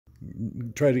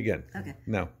Try it again. Okay.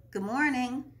 No. Good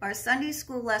morning. Our Sunday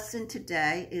school lesson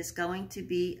today is going to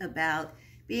be about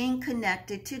being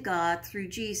connected to God through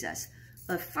Jesus.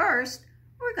 But first,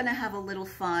 we're going to have a little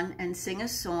fun and sing a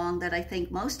song that I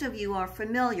think most of you are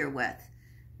familiar with,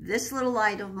 This Little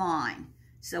Light of Mine.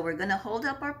 So we're going to hold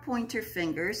up our pointer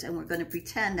fingers and we're going to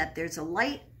pretend that there's a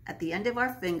light at the end of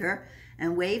our finger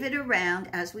and wave it around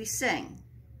as we sing.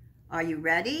 Are you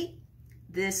ready?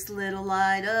 This little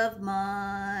light of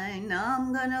mine,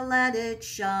 I'm gonna let it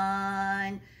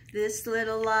shine. This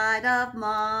little light of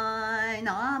mine,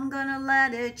 I'm gonna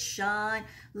let it shine.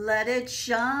 Let it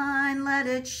shine, let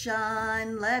it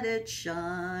shine, let it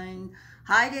shine.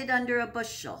 Hide it under a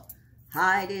bushel,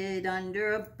 hide it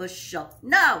under a bushel.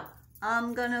 No,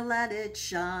 I'm gonna let it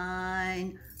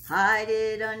shine. Hide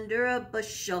it under a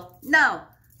bushel. No,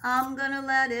 I'm gonna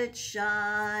let it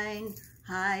shine.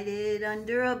 Hide it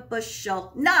under a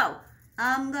bushel. No,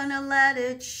 I'm gonna let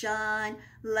it shine.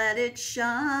 Let it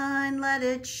shine, let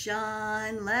it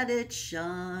shine, let it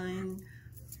shine.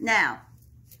 Now,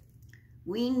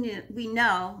 we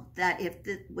know that if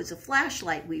it was a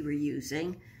flashlight we were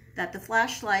using, that the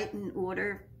flashlight, in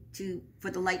order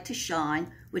for the light to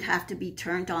shine, would have to be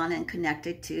turned on and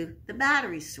connected to the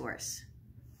battery source.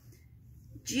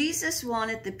 Jesus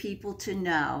wanted the people to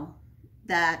know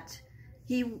that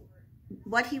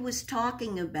what he was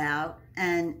talking about,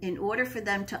 and in order for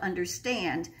them to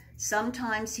understand,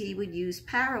 sometimes he would use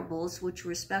parables, which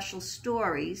were special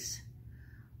stories,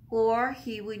 or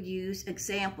he would use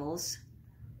examples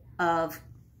of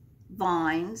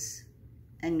vines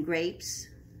and grapes.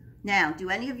 Now, do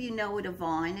any of you know what a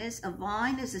vine is? A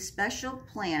vine is a special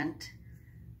plant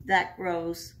that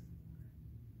grows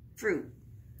fruit,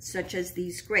 such as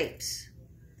these grapes,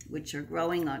 which are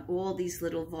growing on all these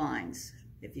little vines,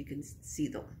 if you can see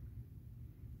them.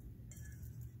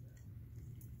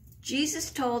 Jesus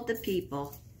told the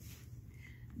people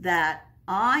that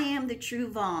I am the true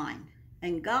vine,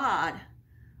 and God,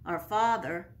 our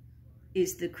Father,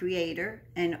 is the creator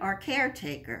and our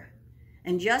caretaker.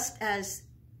 And just as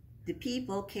the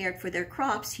people cared for their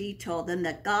crops, he told them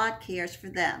that God cares for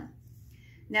them.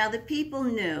 Now, the people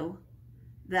knew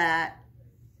that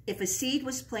if a seed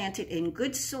was planted in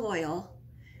good soil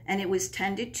and it was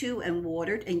tended to and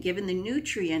watered and given the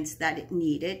nutrients that it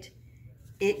needed,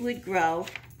 it would grow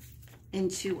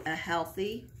into a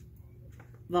healthy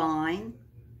vine,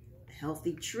 a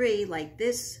healthy tree like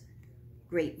this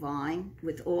grapevine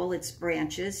with all its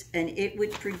branches, and it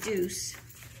would produce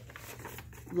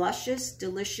luscious,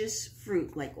 delicious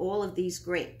fruit like all of these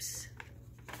grapes.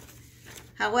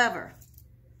 However,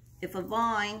 if a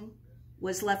vine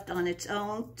was left on its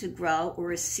own to grow,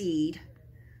 or a seed,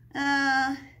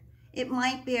 it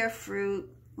might bear fruit,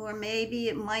 or maybe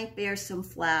it might bear some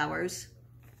flowers,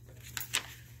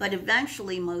 but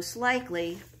eventually, most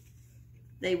likely,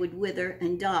 they would wither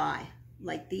and die,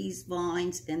 like these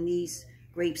vines and these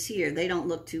grapes here. They don't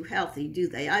look too healthy, do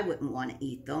they? I wouldn't want to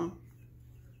eat them.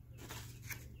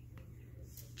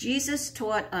 Jesus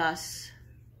taught us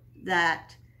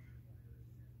that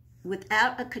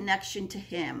without a connection to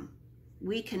him,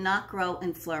 we cannot grow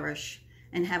and flourish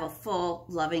and have a full,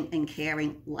 loving, and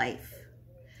caring life.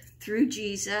 Through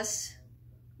Jesus,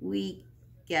 we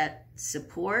get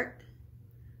support,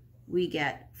 we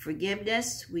get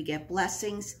forgiveness, we get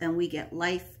blessings, and we get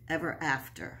life ever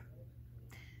after.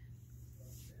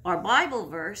 Our Bible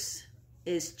verse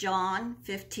is John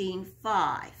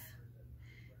 15:5.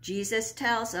 Jesus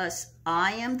tells us,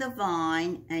 I am the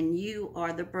vine and you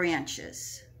are the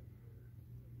branches.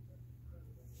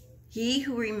 He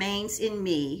who remains in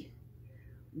me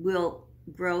will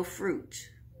grow fruit.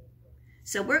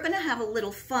 So we're going to have a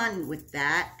little fun with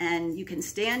that, and you can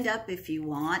stand up if you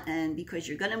want, and because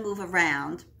you're going to move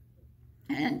around,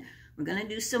 and we're going to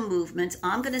do some movements.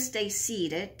 I'm going to stay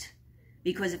seated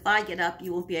because if I get up,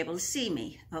 you won't be able to see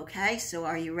me. Okay, so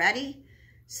are you ready?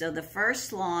 So the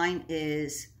first line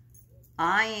is,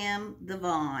 I am the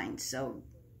vine. So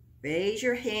raise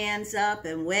your hands up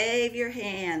and wave your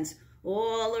hands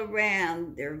all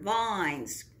around. They're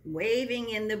vines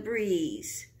waving in the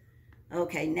breeze.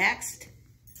 Okay, next,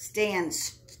 stand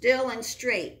still and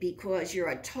straight because you're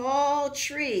a tall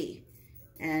tree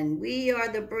and we are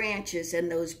the branches,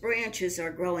 and those branches are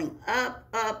growing up,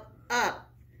 up, up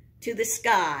to the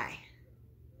sky.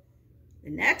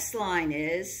 The next line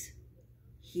is,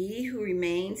 he who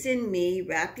remains in me,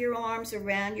 wrap your arms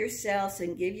around yourselves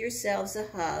and give yourselves a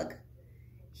hug.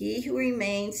 He who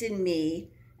remains in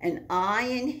me and I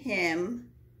in him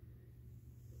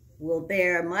will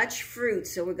bear much fruit.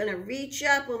 So we're going to reach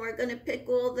up and we're going to pick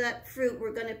all that fruit.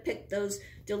 We're going to pick those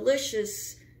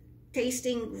delicious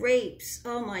tasting grapes.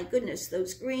 Oh my goodness,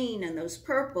 those green and those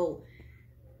purple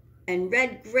and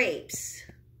red grapes.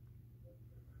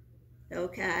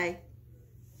 Okay,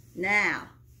 now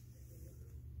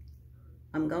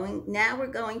we're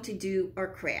going to do our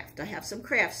craft. I have some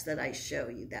crafts that I show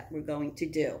you that we're going to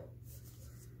do.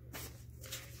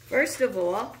 First of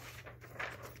all,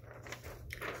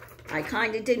 I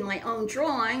kind of did my own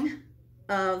drawing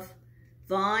of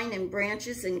vine and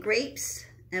branches and grapes.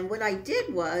 And what I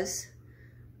did was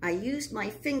I used my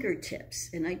fingertips,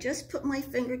 and I just put my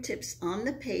fingertips on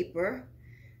the paper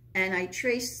and I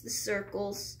traced the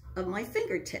circles of my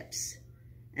fingertips.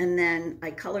 And then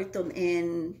I colored them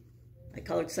in. I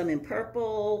colored some in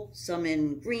purple, some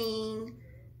in green,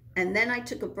 and then I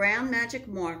took a brown magic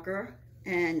marker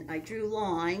and I drew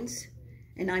lines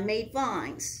and I made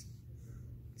vines.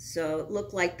 So it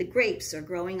looked like the grapes are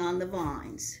growing on the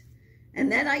vines. And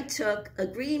then I took a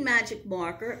green magic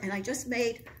marker and I just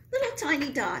made little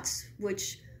tiny dots,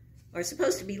 which are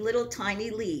supposed to be little tiny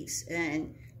leaves.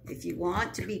 And if you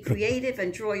want to be creative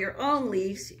and draw your own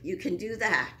leaves, you can do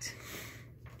that.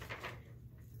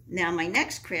 Now my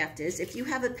next craft is, if you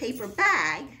have a paper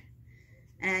bag,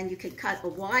 and you can cut a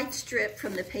wide strip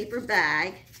from the paper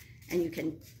bag, and you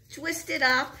can twist it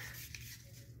up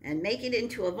and make it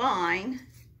into a vine,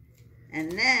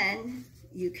 and then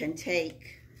you can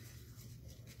take,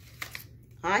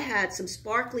 I had some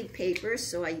sparkly paper,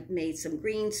 so I made some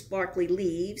green sparkly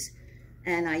leaves,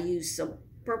 and I used some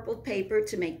purple paper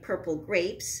to make purple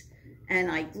grapes,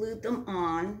 and I glued them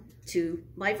on to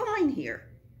my vine here.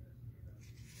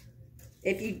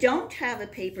 If you don't have a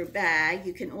paper bag,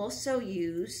 you can also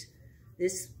use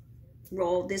this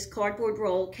roll. This cardboard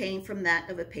roll came from that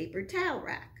of a paper towel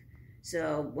rack.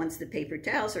 So once the paper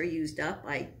towels are used up,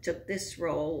 I took this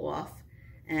roll off,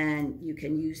 and you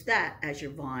can use that as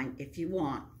your vine if you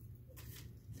want.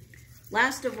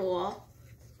 Last of all,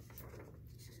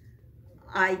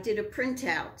 I did a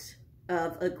printout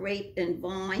of a grape and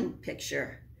vine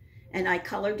picture, and I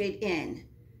colored it in.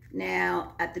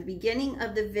 Now, at the beginning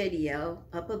of the video,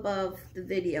 up above the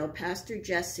video, Pastor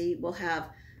Jesse will have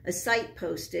a site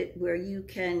posted where you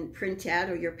can print out,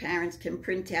 or your parents can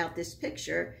print out this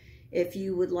picture if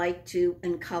you would like to,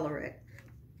 and color it.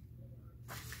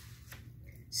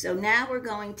 So now we're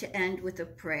going to end with a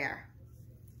prayer.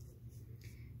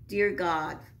 Dear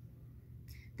God,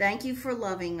 thank you for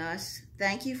loving us.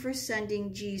 Thank you for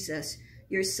sending Jesus,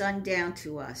 your Son, down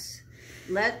to us.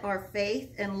 Let our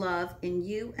faith and love in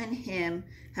you and him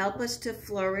help us to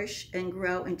flourish and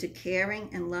grow into caring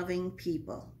and loving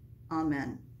people.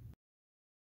 Amen.